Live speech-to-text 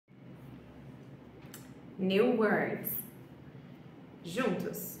New words.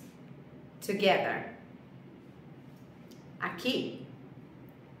 Juntos. Together. Aqui.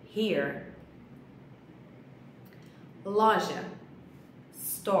 Here. Loja.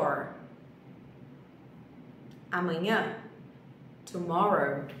 Store. Amanhã.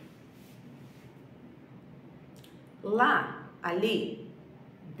 Tomorrow. Lá. Ali.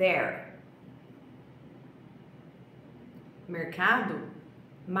 There. Mercado.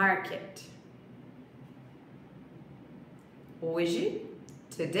 Market. Hoje.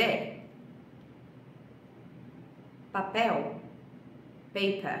 Today. Papel.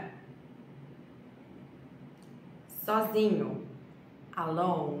 Paper. Sozinho.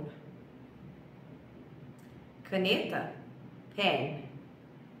 Alone. Caneta. Pen.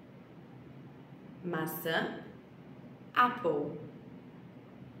 Maçã. Apple.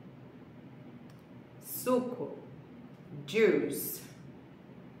 Suco. Juice.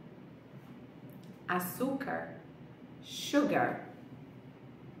 Açúcar. Sugar.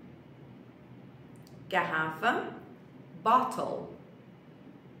 Garrafa. Bottle.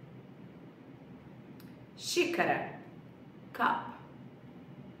 Xícara. Cup.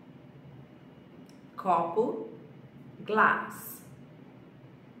 Copo. Glass.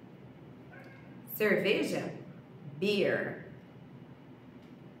 Cerveja. Beer.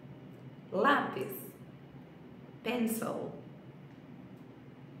 Lápis. Pencil.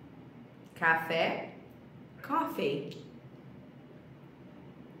 Café. Coffee.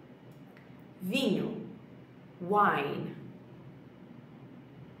 Vinho. Wine.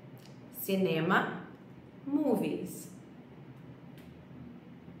 Cinema. Movies.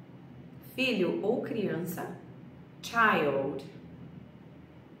 Filho ou criança. Child.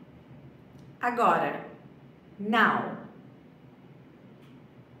 Agora. Now.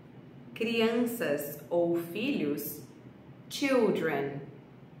 Crianças ou filhos. Children.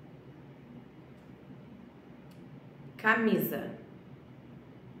 Camisa.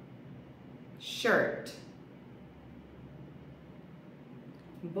 Shirt.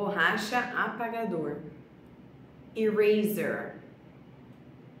 Borracha apagador. Eraser.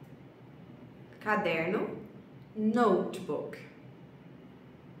 Caderno. Notebook.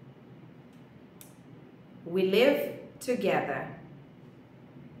 We live together.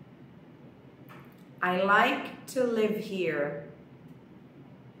 I like to live here.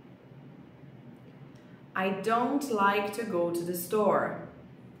 I don't like to go to the store.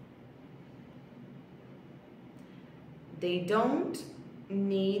 They don't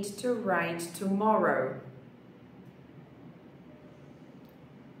need to write tomorrow.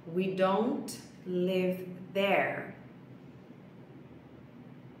 We don't live there.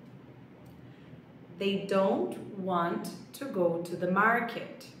 They don't want to go to the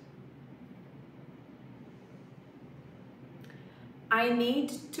market. I need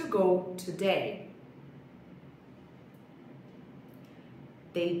to go today.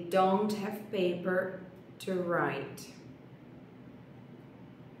 They don't have paper to write.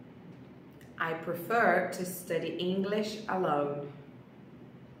 I prefer to study English alone.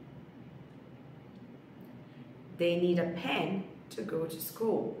 They need a pen to go to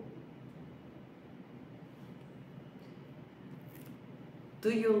school. Do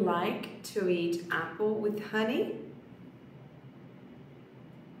you like to eat apple with honey?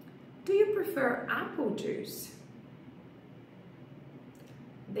 Do you prefer apple juice?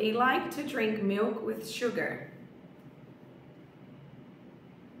 They like to drink milk with sugar.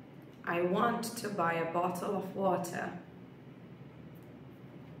 I want to buy a bottle of water.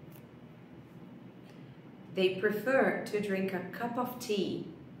 They prefer to drink a cup of tea.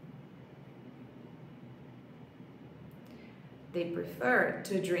 They prefer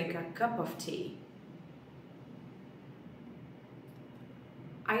to drink a cup of tea.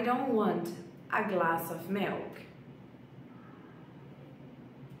 I don't want a glass of milk.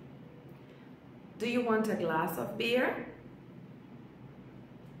 Do you want a glass of beer?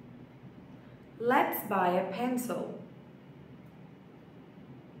 Let's buy a pencil.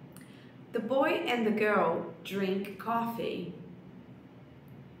 The boy and the girl drink coffee.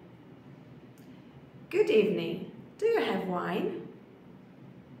 Good evening. Do you have wine?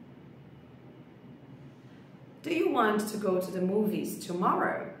 Do you want to go to the movies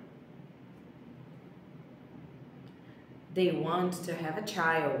tomorrow? They want to have a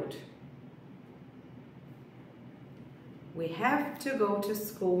child. We have to go to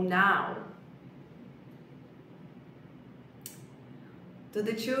school now. Do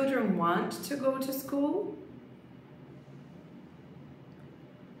the children want to go to school?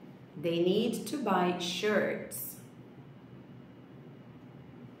 They need to buy shirts.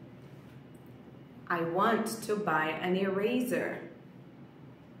 I want to buy an eraser.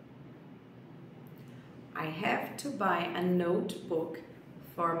 I have to buy a notebook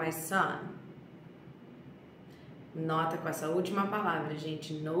for my son. Nota com essa última palavra,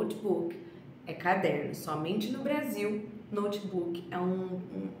 gente. Notebook é caderno. Somente no Brasil, notebook é um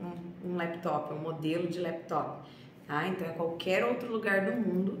laptop, um modelo de laptop. Tá? Então, em qualquer outro lugar do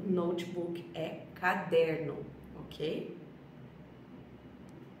mundo, notebook é caderno, ok?